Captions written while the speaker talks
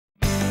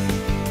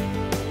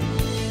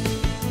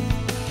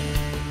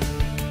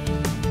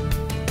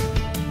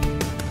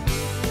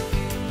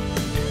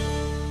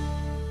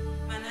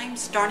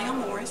Darnell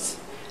Morris.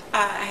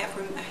 I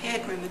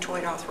had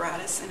rheumatoid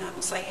arthritis, and I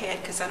don't say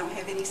had because I don't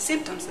have any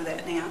symptoms of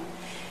that now.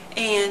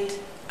 And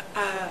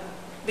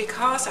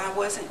because I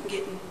wasn't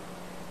getting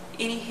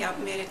any help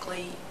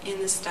medically in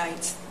the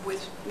States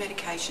with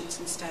medications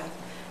and stuff,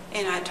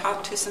 and I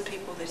talked to some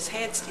people that's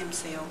had stem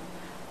cell,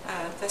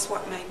 that's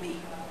what made me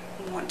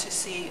want to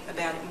see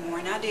about it more.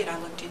 And I did. I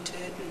looked into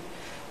it and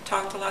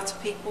talked to lots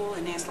of people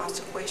and asked lots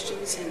of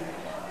questions and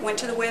went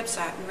to the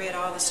website and read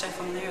all the stuff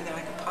on there that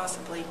I could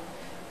possibly,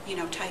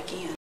 take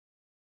in.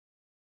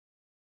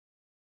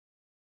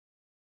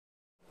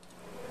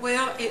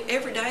 Well,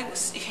 every day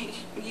was,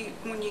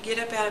 when you get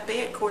up out of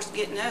bed, of course,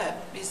 getting up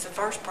is the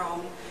first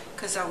problem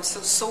because I was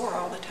so sore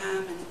all the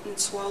time and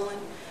swollen.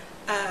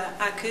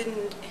 I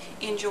couldn't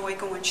enjoy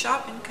going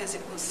shopping because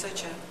it was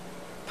such a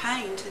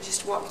pain to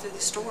just walk through the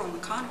store on the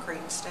concrete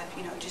and stuff,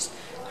 it just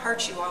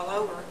hurts you all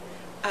over.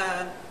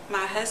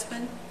 My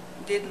husband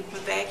did the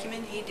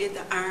vacuuming, he did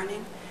the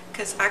ironing,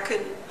 because I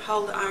couldn't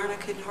hold the iron, I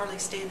couldn't hardly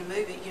stand to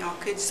move it. I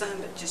could some,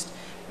 but just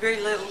very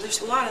little.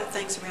 There's a lot of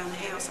things around the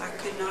house I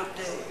could not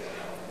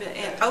do.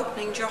 And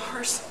opening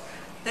jars,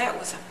 that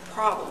was a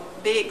problem,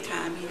 big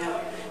time,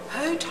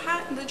 Who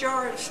tightened the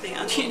jars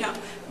down,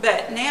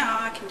 But now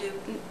I can do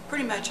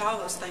pretty much all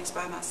those things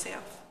by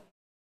myself.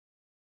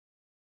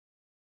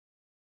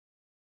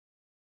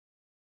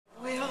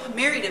 Well, a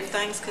myriad of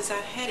things because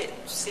I've had it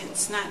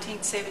since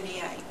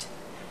 1978.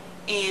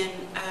 And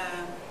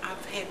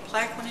I've had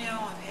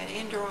Plaquenil, I've had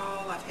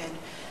Inderall, I've had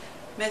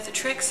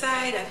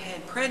methotrexate, I've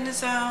had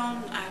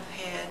prednisone, I've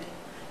had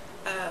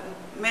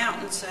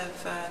mountains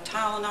of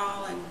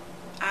Tylenol and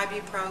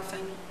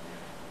ibuprofen,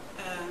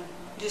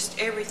 just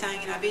everything.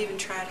 And I've even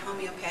tried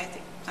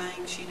homeopathic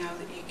things,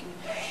 that you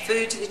can,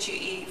 foods that you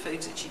eat,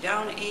 foods that you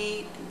don't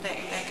eat, that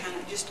kind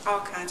of, just all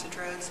kinds of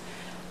drugs.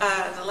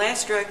 The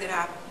last drug that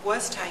I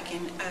was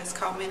taking is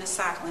called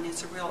minocycline.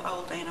 It's a real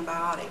old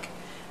antibiotic.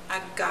 I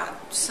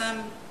got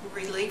some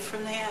relief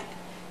from that,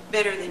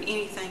 better than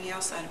anything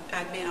else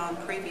I'd been on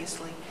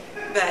previously,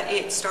 but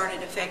it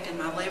started affecting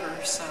my liver,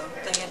 so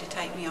they had to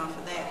take me off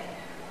of that.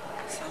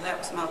 So that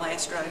was my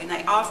last drug, and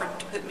they offered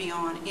to put me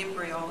on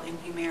Embriol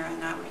and Humira,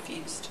 and I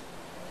refused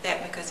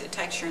that because it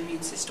takes your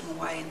immune system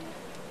away and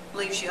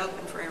leaves you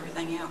open for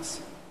everything else.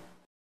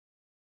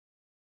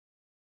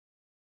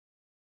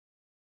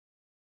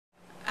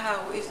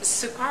 Oh, it was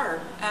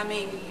superb. I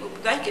mean,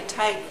 they could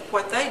take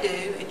what they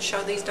do and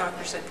show these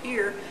doctors up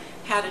here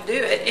how to do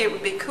it. It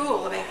would be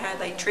cool about how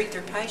they treat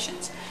their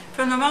patients.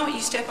 From the moment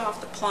you step off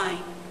the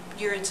plane,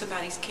 you're in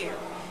somebody's care.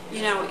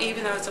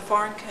 Even though it's a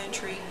foreign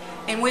country,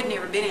 and we'd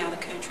never been out of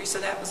the country, so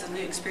that was a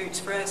new experience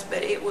for us,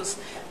 but it was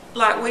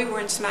like we were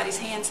in somebody's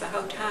hands the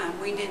whole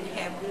time. We didn't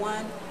have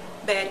one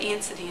bad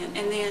incident.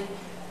 And then,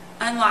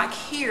 unlike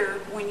here,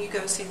 when you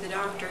go see the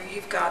doctor,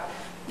 you got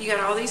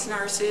all these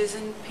nurses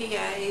and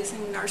PAs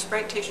and nurse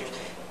practitioners,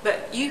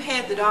 but you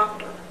had the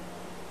doctor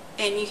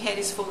and you had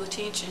his full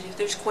attention. If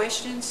there's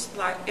questions,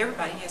 like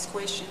everybody has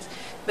questions,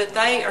 but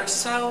they are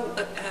so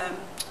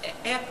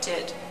apt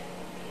at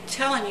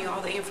telling you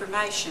all the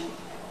information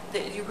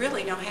that you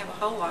really don't have a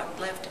whole lot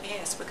left to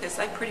ask because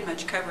they pretty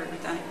much cover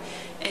everything.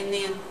 And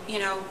then,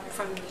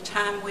 from the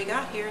time we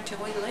got here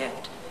until we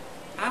left,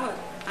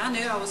 I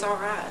knew I was all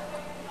right.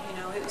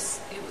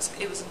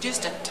 It was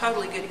just a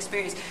totally good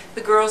experience.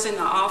 The girls in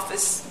the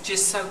office,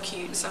 just so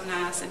cute and so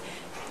nice. And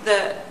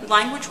the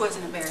language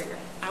wasn't a barrier.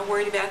 I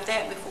worried about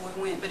that before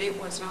we went, but it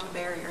was not a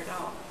barrier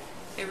at all.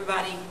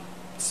 Everybody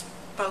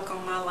spoke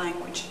on my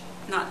language.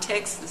 Not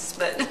Texas,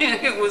 but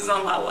it was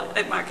on my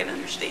language. I could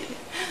understand it.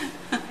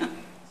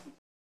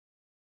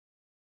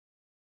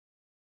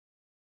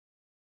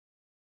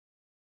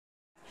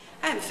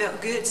 I haven't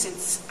felt good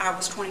since I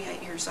was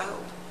 28 years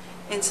old.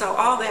 And so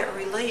all that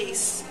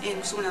release,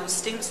 and when those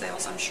stem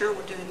cells, I'm sure,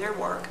 were doing their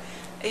work,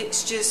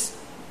 it's just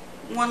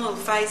one little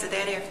phase of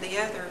that after the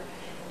other.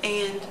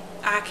 And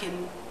I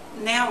can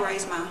now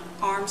raise my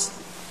arms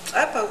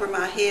up over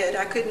my head.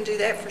 I couldn't do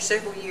that for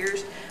several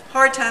years.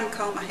 Hard time to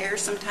comb my hair.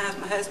 Sometimes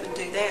my husband would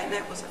do that, and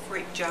that was a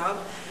freak job.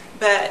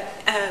 But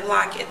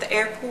like at the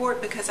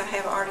airport, because I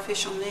have an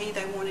artificial knee,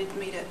 they wanted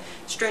me to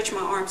stretch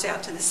my arms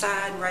out to the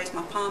side and raise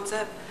my palms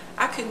up.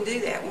 I couldn't do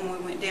that when we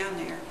went down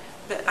there.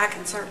 But I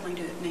can certainly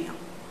do it now.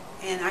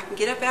 And I can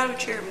get up out of a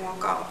chair and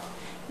walk off.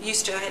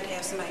 Used to, I had to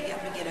have somebody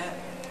help me get up.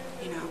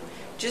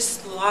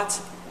 Just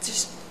lots,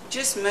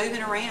 just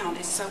moving around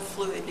is so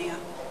fluid now.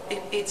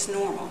 It's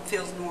normal, it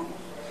feels normal.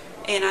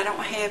 And I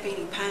don't have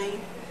any pain,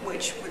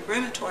 which with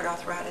rheumatoid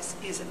arthritis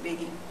is a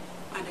biggie.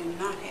 I do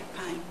not have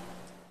pain.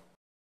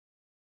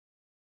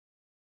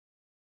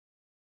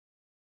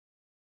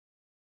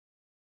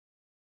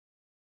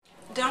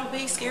 Don't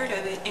be scared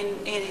of it, and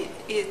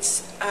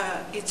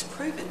it's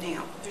proven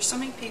now. There's so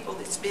many people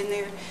that's been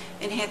there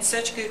and had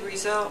such good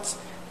results.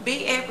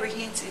 Be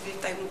apprehensive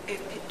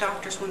if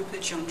doctors want to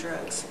put you on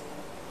drugs.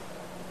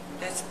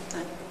 That's the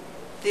thing.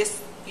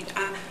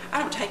 I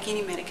don't take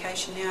any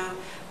medication now.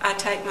 I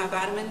take my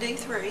vitamin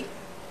D3,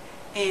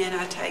 and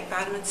I take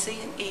vitamin C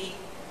and E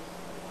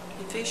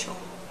and fish oil.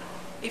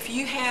 If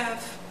you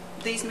have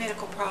these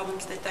medical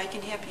problems that they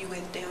can help you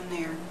with down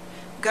there.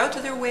 Go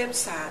to their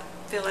website,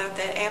 fill out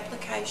that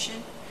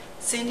application,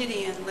 send it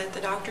in, let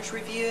the doctors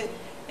review it,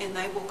 and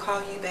they will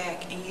call you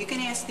back. And you can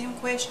ask them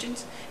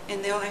questions,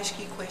 and they'll ask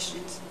you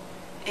questions.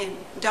 And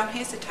don't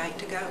hesitate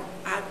to go.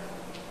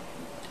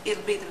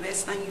 It'll be the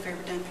best thing you've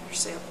ever done for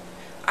yourself.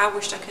 I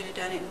wished I could have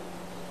done it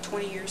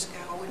 20 years ago.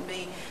 I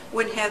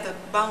wouldn't have the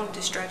bone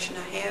destruction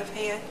I have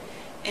had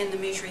and the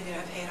misery that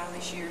I've had all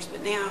these years.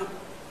 But now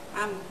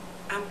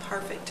I'm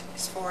perfect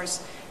as far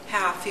as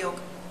how I feel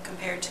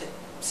compared to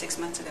 6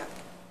 months ago.